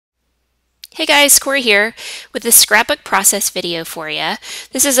Hey guys, Corrie here with the scrapbook process video for you.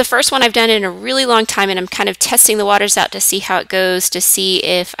 This is the first one I've done in a really long time, and I'm kind of testing the waters out to see how it goes, to see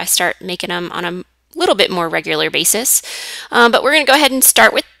if I start making them on a little bit more regular basis. But we're going to go ahead and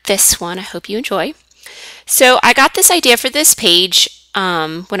start with this one. I hope you enjoy. So I got this idea for this page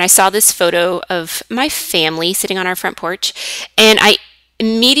when I saw this photo of my family sitting on our front porch, and I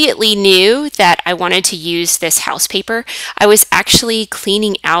immediately knew that I wanted to use this house paper. I was actually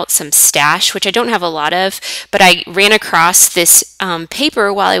cleaning out some stash, which I don't have a lot of, but I ran across this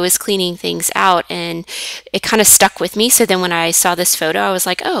paper while I was cleaning things out, and it kind of stuck with me. So then when I saw this photo, I was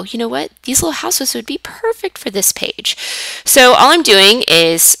like, oh, you know what? These little houses would be perfect for this page. So all I'm doing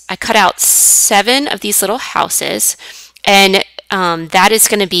is I cut out 7 of these little houses, and that is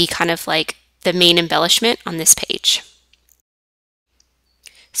going to be kind of like the main embellishment on this page.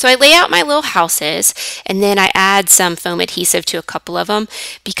 So I lay out my little houses, and then I add some foam adhesive to a couple of them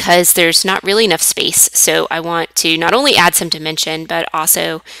because there's not really enough space. So I want to not only add some dimension, but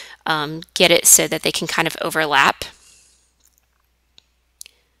also get it so that they can kind of overlap.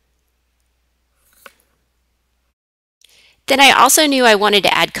 Then I also knew I wanted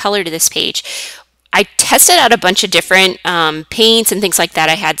to add color to this page. I tested out a bunch of different paints and things like that.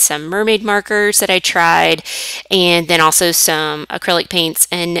 I had some mermaid markers that I tried, and then also some acrylic paints,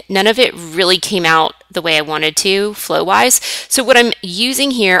 and none of it really came out the way I wanted to flow-wise. So what I'm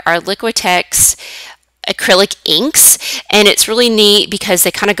using here are Liquitex acrylic inks, and it's really neat because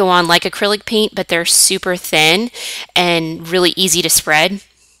they kind of go on like acrylic paint, but they're super thin and really easy to spread.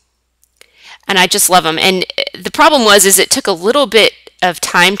 And I just love them. And the problem is it took a little bit of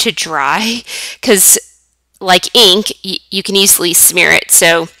time to dry because, like ink, you can easily smear it.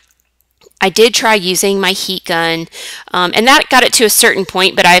 So I did try using my heat gun, and that got it to a certain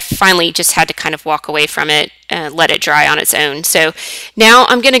point, but I finally just had to kind of walk away from it and let it dry on its own. So now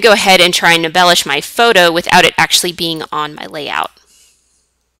I'm going to go ahead and try and embellish my photo without it actually being on my layout.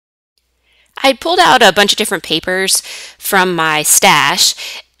 I pulled out a bunch of different papers from my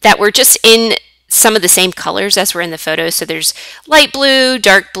stash that were just in some of the same colors as were in the photo. So there's light blue,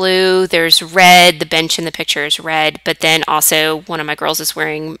 dark blue, there's red, the bench in the picture is red, but then also one of my girls is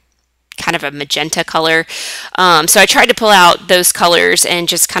wearing kind of a magenta color. So I tried to pull out those colors and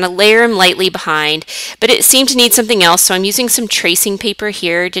just kind of layer them lightly behind, but it seemed to need something else. So I'm using some tracing paper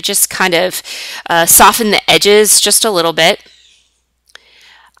here to just kind of soften the edges just a little bit.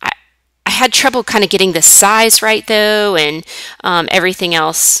 I had trouble kind of getting the size right though, and everything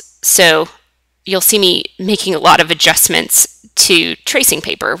else. So you'll see me making a lot of adjustments to tracing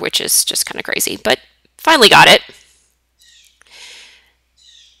paper, which is just kind of crazy, but finally got it.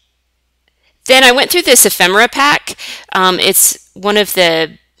 Then I went through this ephemera pack. It's one of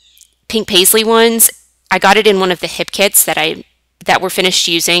the pink paisley ones. I got it in one of the hip kits that were finished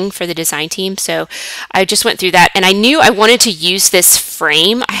using for the design team. So I just went through that, and I knew I wanted to use this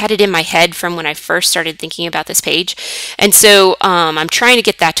frame. I had it in my head from when I first started thinking about this page. And so I'm trying to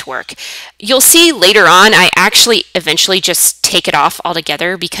get that to work. You'll see later on, I actually eventually just take it off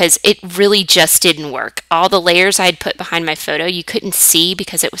altogether because it really just didn't work. All the layers I had put behind my photo, you couldn't see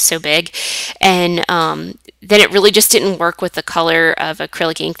because it was so big. And then it really just didn't work with the color of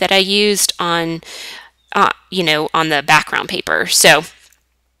acrylic ink that I used on on the background paper. So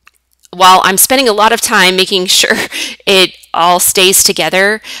while I'm spending a lot of time making sure it all stays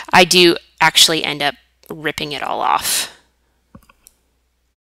together, I do actually end up ripping it all off.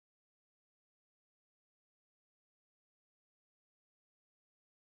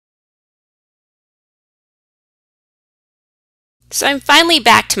 So I'm finally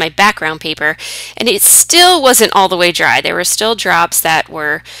back to my background paper, and it still wasn't all the way dry. There were still drops that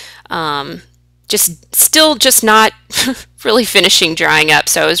were just not really finishing drying up.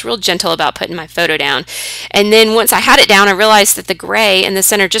 So I was real gentle about putting my photo down. And then once I had it down, I realized that the gray in the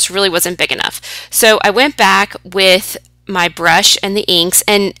center just really wasn't big enough. So I went back with my brush and the inks,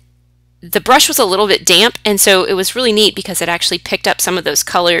 and the brush was a little bit damp, and so it was really neat because it actually picked up some of those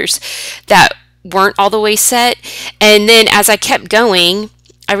colors that weren't all the way set. And then as I kept going,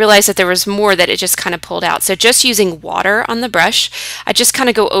 I realized that there was more that it just kind of pulled out. So just using water on the brush, I just kind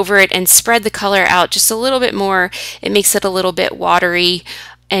of go over it and spread the color out just a little bit more. It makes it a little bit watery,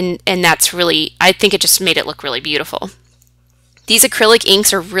 and that's really, I think it just made it look really beautiful. These acrylic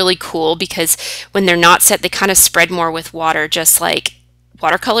inks are really cool because when they're not set, they kind of spread more with water, just like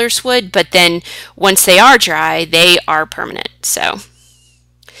watercolors would, but then once they are dry, they are permanent. So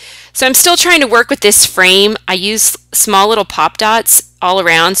I'm still trying to work with this frame. I use small little pop dots all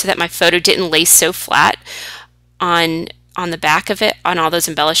around so that my photo didn't lay so flat on the back of it, on all those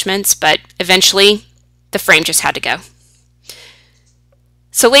embellishments, but eventually the frame just had to go.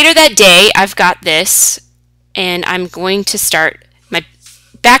 So later that day, I've got this, and I'm going to start. My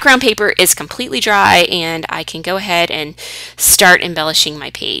background paper is completely dry, and I can go ahead and start embellishing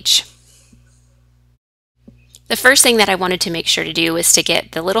my page. The first thing that I wanted to make sure to do was to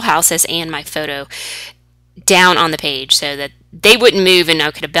get the little houses and my photo down on the page so that they wouldn't move and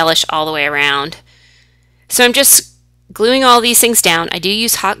I could embellish all the way around. So I'm just gluing all these things down. I do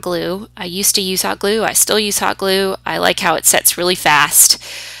use hot glue. I used to use hot glue. I still use hot glue. I like how it sets really fast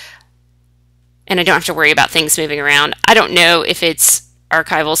and I don't have to worry about things moving around. I don't know if it's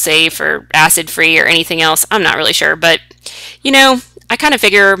archival safe or acid free or anything else. I'm not really sure, but you know, I kind of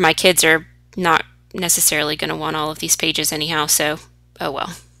figure my kids are not necessarily going to want all of these pages anyhow, so oh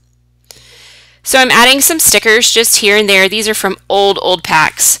well. So I'm adding some stickers just here and there. These are from old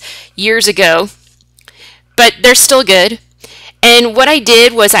packs years ago, but they're still good. And what I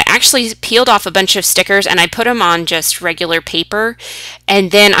did was I actually peeled off a bunch of stickers and I put them on just regular paper,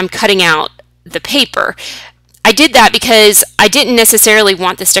 and then I'm cutting out the paper. I did that because I didn't necessarily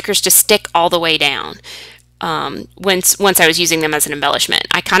want the stickers to stick all the way down. Once I was using them as an embellishment.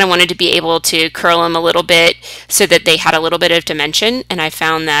 I kind of wanted to be able to curl them a little bit so that they had a little bit of dimension, and I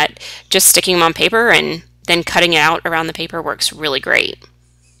found that just sticking them on paper and then cutting it out around the paper works really great.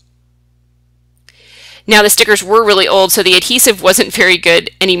 Now the stickers were really old, so the adhesive wasn't very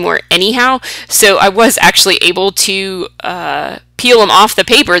good anymore anyhow, so I was actually able to peel them off the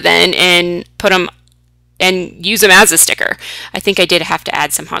paper then and put them and use them as a sticker. I think I did have to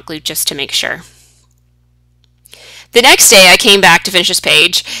add some hot glue just to make sure. The next day I came back to finish this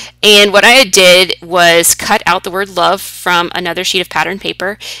page, and what I did was cut out the word love from another sheet of pattern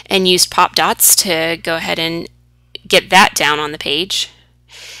paper and used pop dots to go ahead and get that down on the page.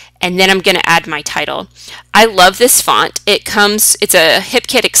 And then I'm going to add my title. I love this font. It's a Hip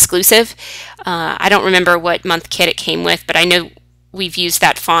Kit exclusive. I don't remember what month kit it came with, but I know we've used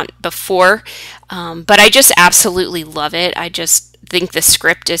that font before. But I just absolutely love it. I just think the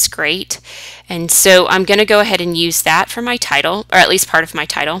script is great. And so I'm going to go ahead and use that for my title, or at least part of my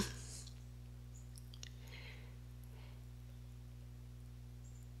title.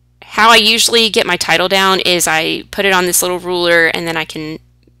 How I usually get my title down is I put it on this little ruler, and then I can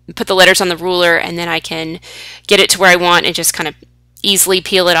put the letters on the ruler, and then I can get it to where I want and just kind of easily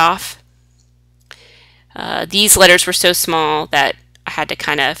peel it off. These letters were so small that I had to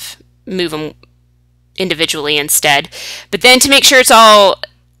kind of move them individually instead. But then to make sure it's all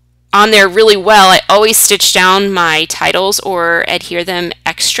on there really well, I always stitch down my titles or adhere them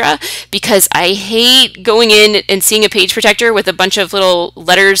extra, because I hate going in and seeing a page protector with a bunch of little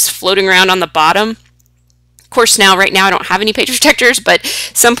letters floating around on the bottom. Of course, right now I don't have any page protectors, but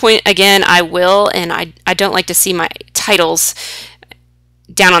some point again I will, and I don't like to see my titles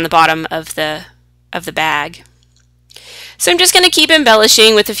down on the bottom of the bag. So I'm just going to keep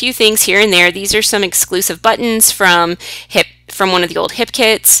embellishing with a few things here and there. These are some exclusive buttons from one of the old Hip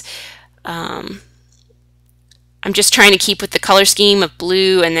Kits. I'm just trying to keep with the color scheme of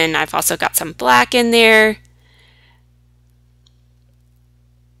blue, and then I've also got some black in there.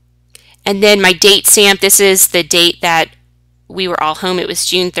 And then my date stamp, this is the date that we were all home. It was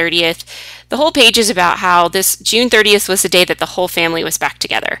June 30th. The whole page is about how this June 30th was the day that the whole family was back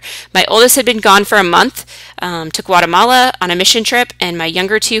together. My oldest had been gone for a month to Guatemala on a mission trip, and my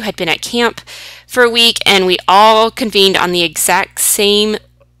younger two had been at camp for a week, and we all convened on the exact same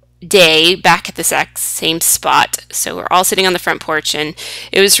day back at the exact same spot. So we're all sitting on the front porch, and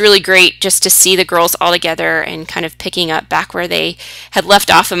it was really great just to see the girls all together and kind of picking up back where they had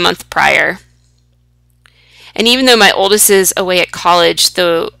left off a month prior. And even though my oldest is away at college,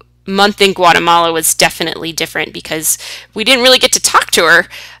 the month in Guatemala was definitely different because we didn't really get to talk to her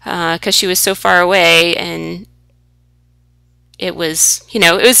because she was so far away, and it was,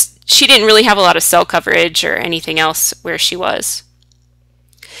 she didn't really have a lot of cell coverage or anything else where she was.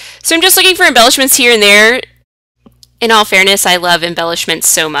 So I'm just looking for embellishments here and there. In all fairness, I love embellishments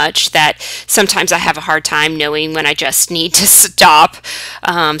so much that sometimes I have a hard time knowing when I just need to stop.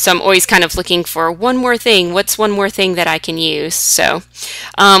 So I'm always kind of looking for one more thing. What's one more thing that I can use? So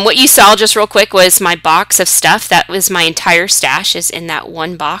what you saw just real quick was my box of stuff. That was my entire stash is in that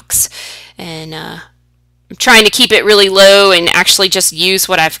one box. And I'm trying to keep it really low and actually just use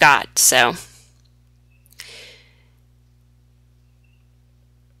what I've got. So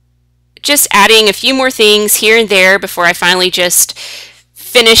just adding a few more things here and there before I finally just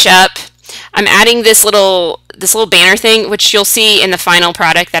finish up. I'm adding this little banner thing, which you'll see in the final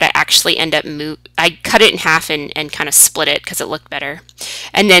product that I actually end up I cut it in half and kind of split it because it looked better.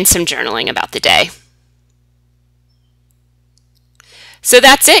 And then some journaling about the day. So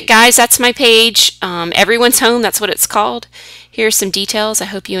that's it, guys. That's my page. Everyone's Home, that's what it's called. Here's some details. I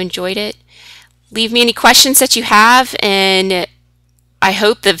hope you enjoyed it. Leave me any questions that you have, and I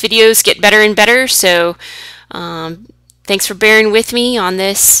hope the videos get better and better. So thanks for bearing with me on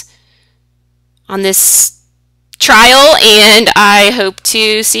this trial, and I hope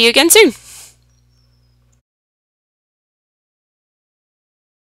to see you again soon.